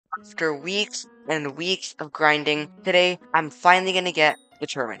After weeks and weeks of grinding, today I'm finally gonna get the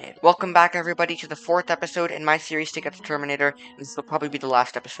Terminator. Welcome back everybody to the 4th episode in my series to get the Terminator, and this will probably be the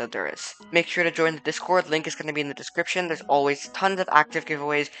last episode there is. Make sure to join the Discord, link is gonna be in the description. There's always tons of active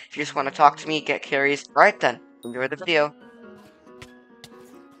giveaways if you just want to talk to me, get carries. Alright then, enjoy the video.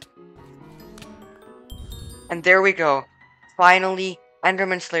 And there we go. Finally,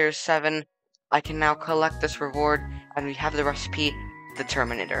 Enderman Slayer 7. I can now collect this reward, and we have the recipe, the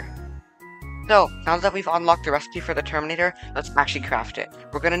Terminator. So, now that we've unlocked the recipe for the Terminator, let's actually craft it.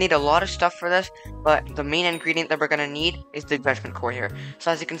 We're gonna need a lot of stuff for this, but the main ingredient that we're gonna need is the Judgment Core here.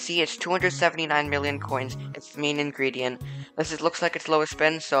 So as you can see, it's 279 million coins. It's the main ingredient. Looks like it's lowest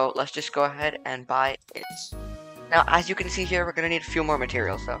spin, so let's just go ahead and buy it. Now, as you can see here, we're gonna need a few more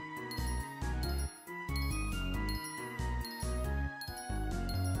materials, though.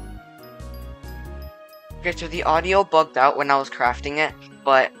 Okay, so the audio bugged out when I was crafting it,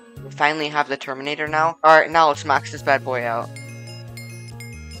 but we finally have the Terminator now. Alright, now let's max this bad boy out.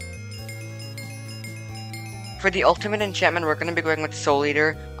 For the ultimate enchantment, we're going to be going with Soul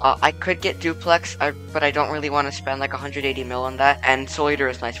Eater. I could get Duplex, but I don't really want to spend like 180 mil on that, and Soul Eater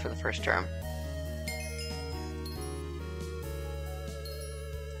is nice for the first term.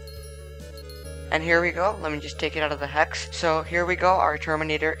 And here we go, let me just take it out of the hex. So here we go, our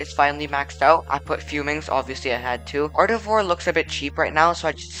Terminator is finally maxed out. I put Fumings, obviously I had to. Artivore looks a bit cheap right now, so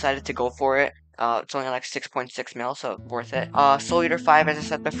I just decided to go for it. It's only like 6.6 mil, so worth it. Soul Eater 5, as I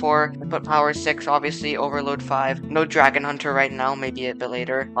said before. I put Power 6, obviously, Overload 5. No Dragon Hunter right now, maybe a bit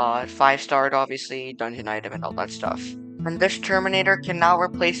later. 5-starred, obviously, Dungeon Item and all that stuff. And this Terminator can now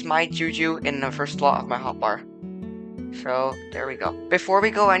replace my Juju in the first slot of my hotbar. So, there we go. Before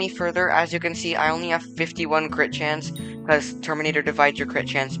we go any further, as you can see, I only have 51 crit chance, because Terminator divides your crit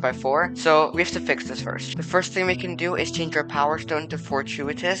chance by 4, so we have to fix this first. The first thing we can do is change our Power Stone to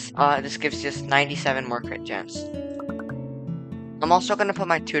Fortuitous. This gives us 97 more crit chance. I'm also going to put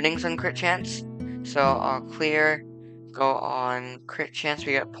my tunings on crit chance, so I'll clear, go on crit chance,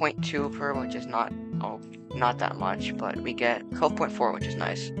 we get 0.2 per, which is not that much, but we get 12.4, which is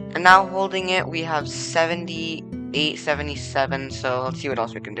nice. And now holding it, we have 7877, so let's see what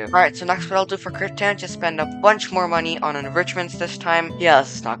else we can do. Alright, so next what I'll do for crit chance is spend a bunch more money on enrichments this time. Yeah,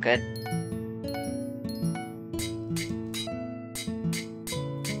 this is not good.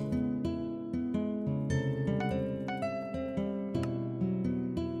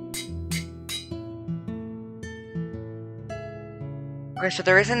 Okay, so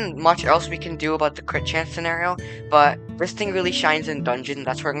there isn't much else we can do about the crit chance scenario, but this thing really shines in dungeon.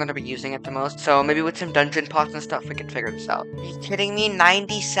 That's where I'm going to be using it the most. So maybe with some dungeon pots and stuff, we can figure this out. Are you kidding me?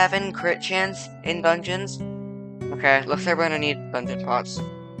 97 crit chance in dungeons? Okay, looks like we're going to need dungeon pots.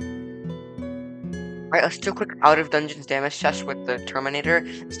 Alright, let's do a quick out of dungeons damage test with the Terminator.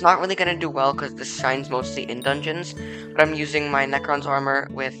 It's not really going to do well because this shines mostly in dungeons, but I'm using my Necron's armor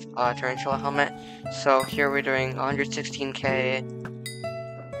with Tarantula helmet. So here we're doing 116k,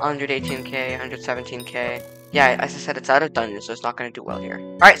 118k, 117k. Yeah, as I said, it's out of dungeons, so it's not going to do well here.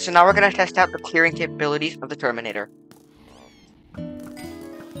 Alright, so now we're going to test out the clearing capabilities of the Terminator. There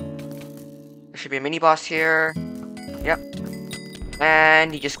should be a mini-boss here. Yep.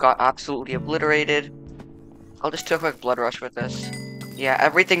 And he just got absolutely obliterated. I'll just do a quick blood rush with this. Yeah,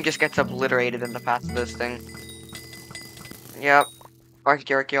 everything just gets obliterated in the path of this thing. Yep.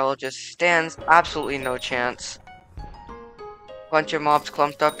 Archaeologist stands absolutely no chance. Bunch of mobs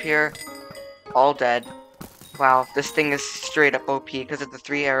clumped up here. All dead. Wow, this thing is straight up OP because of the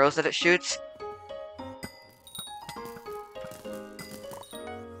 3 arrows that it shoots.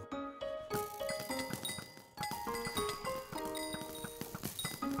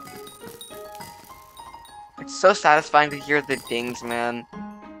 It's so satisfying to hear the dings, man.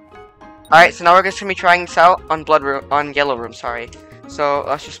 Alright, so now we're just gonna be trying this out on Yellow Room, sorry. So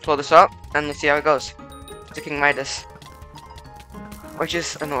let's just pull this up and let's see how it goes. Sticking Midas. Which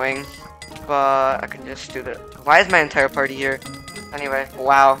is annoying, but I can just do that. Why is my entire party here? Anyway,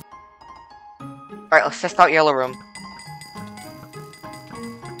 wow. Alright, let's test out Yellow Room.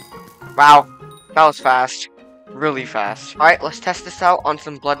 Wow, that was fast. Really fast. Alright, let's test this out on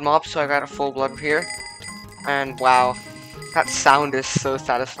some blood mobs, so I got a full blood here. And wow, that sound is so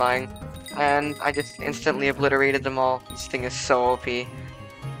satisfying. And I just instantly obliterated them all. This thing is so OP.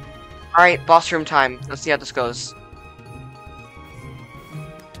 Alright, boss room time. Let's see how this goes.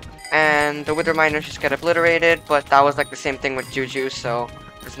 And the Wither Miners just get obliterated, but that was like the same thing with Juju, so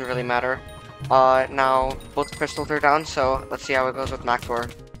it doesn't really matter. Now both crystals are down, so let's see how it goes with Mactor.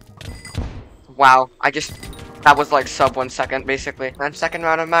 Wow, that was like sub 1 second, basically. And second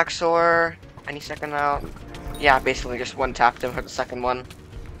round of Maxor, any second out. Yeah, basically just one tapped him for the second one.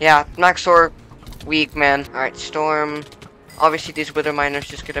 Yeah, Maxor, weak, man. Alright, Storm. Obviously, these Wither Miners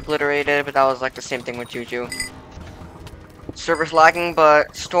just get obliterated, but that was like the same thing with Juju. Server's lagging,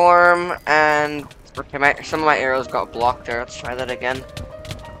 but Storm and... Okay, some of my arrows got blocked there. Let's try that again.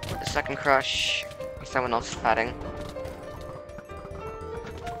 The second crush. Someone else is padding.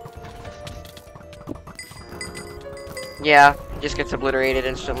 Yeah, just gets obliterated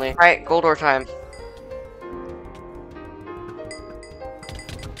instantly. Alright, gold ore time.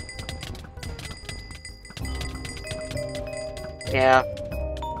 Yeah.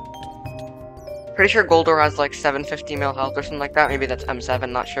 Pretty sure Goldor has like 750 mil health or something like that. Maybe that's M7,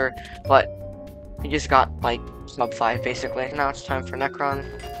 not sure. But he just got like sub 5 basically. Now it's time for Necron.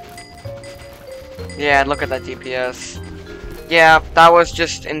 Yeah, look at that DPS. Yeah, that was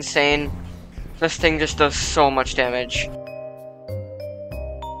just insane. This thing just does so much damage.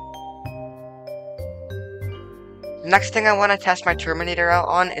 Next thing I want to test my Terminator out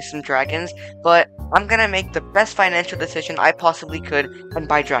on is some dragons, but I'm gonna make the best financial decision I possibly could and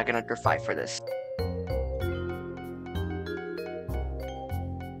buy Dragon Under 5 for this.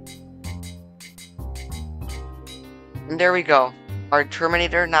 And there we go. Our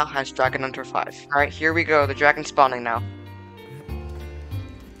Terminator now has Dragon Under 5. Alright, here we go. The dragon's spawning now.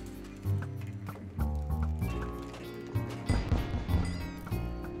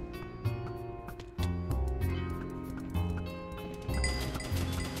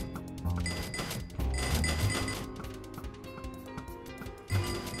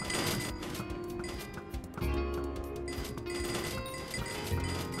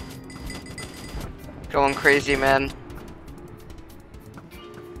 Going crazy, man.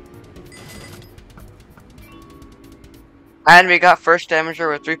 And we got first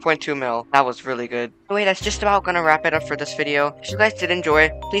damager with 3.2 mil. That was really good. Anyway, that's just about gonna wrap it up for this video. If you guys did enjoy,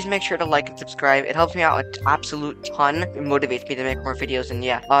 please make sure to like and subscribe. It helps me out an absolute ton. It motivates me to make more videos. And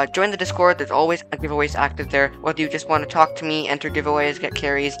yeah, join the Discord. There's always giveaways active there. Whether you just want to talk to me, enter giveaways, get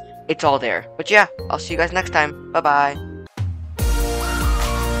carries, it's all there. But yeah, I'll see you guys next time. Bye-bye.